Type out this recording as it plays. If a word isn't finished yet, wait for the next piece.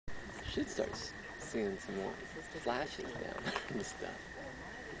Should start seeing some more flashes down there and stuff.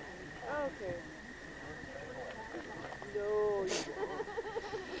 Okay. No, you don't.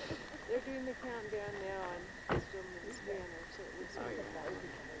 They're doing the countdown now and filming the scanner, so it looks like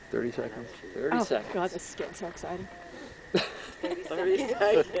 30 seconds. 30 seconds. Oh, God, this is getting so exciting. 30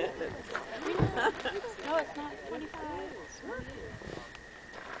 seconds. No, it's not 25.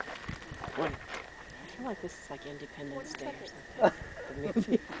 20. I feel like this is like Independence Day or something. The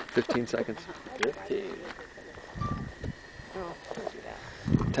movie. 15 seconds. 15. Oh, don't do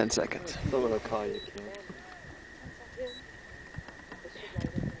that. 10 seconds. Someone will call you, Kim.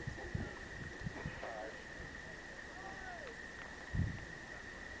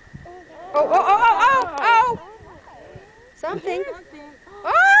 Oh! Something.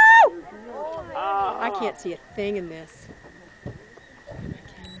 Oh! I can't see a thing in this. There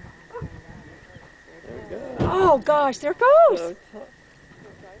we go. Oh gosh, there it goes!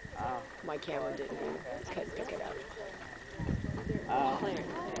 My camera didn't pick it up.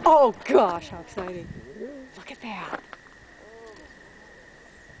 Oh gosh, how exciting. Look at that.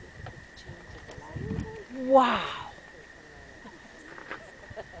 Wow.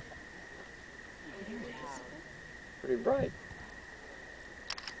 Pretty bright.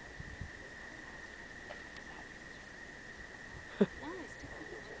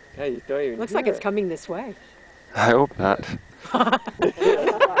 Hey, you don't even Looks like it's coming this way. I hope not.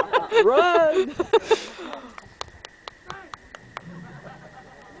 Run!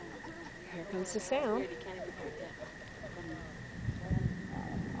 Here comes the sound.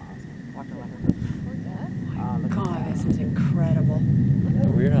 God, this is incredible. Isn't it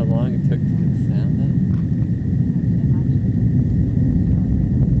weird how long it took to get the sound out?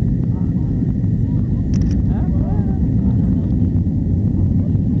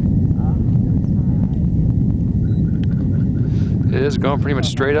 It is going pretty much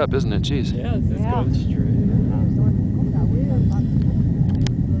straight up, isn't it? Jeez. Yeah, it's just going straight.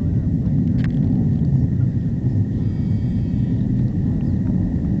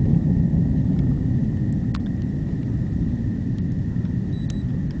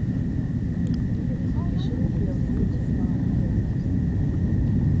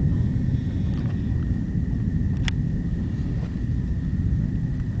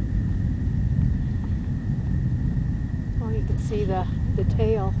 You can see the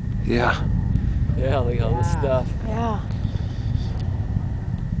tail. Yeah. Yeah, look at all this stuff. Yeah.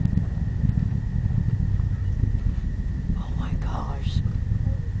 Oh my gosh.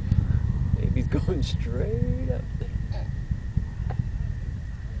 Maybe he's going straight up there.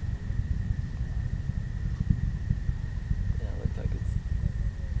 Yeah, it looks like it's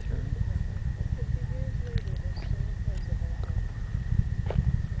turned.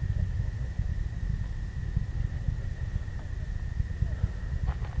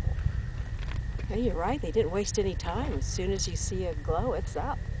 Yeah, you're right. They didn't waste any time. As soon as you see a glow, it's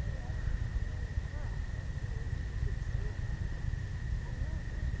up.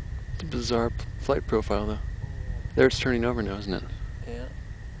 It's a bizarre flight profile, though. There it's turning over now, isn't it? Yeah.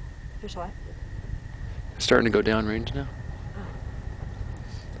 Here's what? It's starting to go downrange now.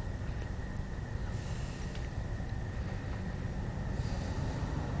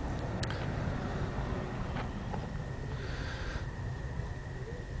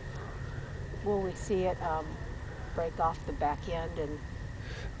 Will we see it break off the back end and?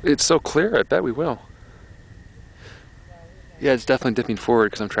 It's so clear, I bet we will. Yeah, it's definitely dipping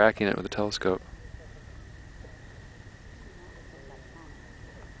forward because I'm tracking it with a telescope.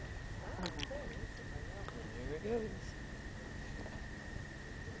 Here it goes.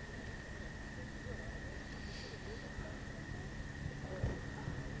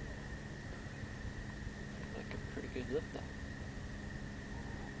 Like a pretty good lift off.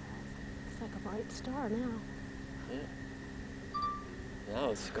 It's like a bright star now. Yeah. Now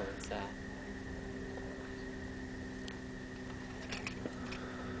it's going south.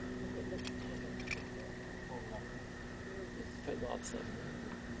 It's putting off something.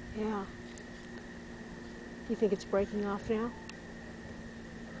 Yeah. Do you think it's breaking off now?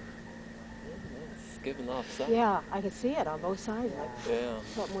 It's giving off something. Yeah, I can see it on both sides. Like Yeah.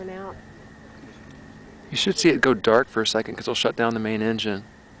 something went out. You should see it go dark for a second because it'll shut down the main engine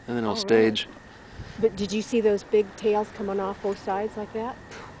and then it'll stage. But did you see those big tails coming off both sides like that?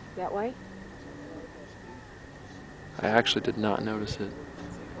 That way? I actually did not notice it.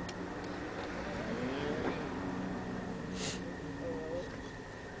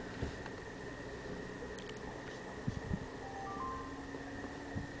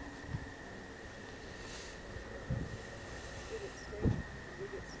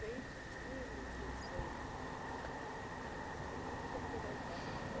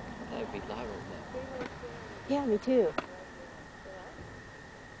 I I'd be louder than Yeah, me too.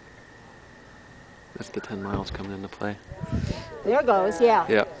 That's the 10 miles coming into play. There it goes, yeah.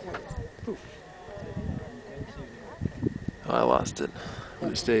 Yep. Oh, I lost it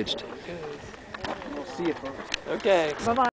when it staged. that. We'll see you, folks. Okay. Bye-bye.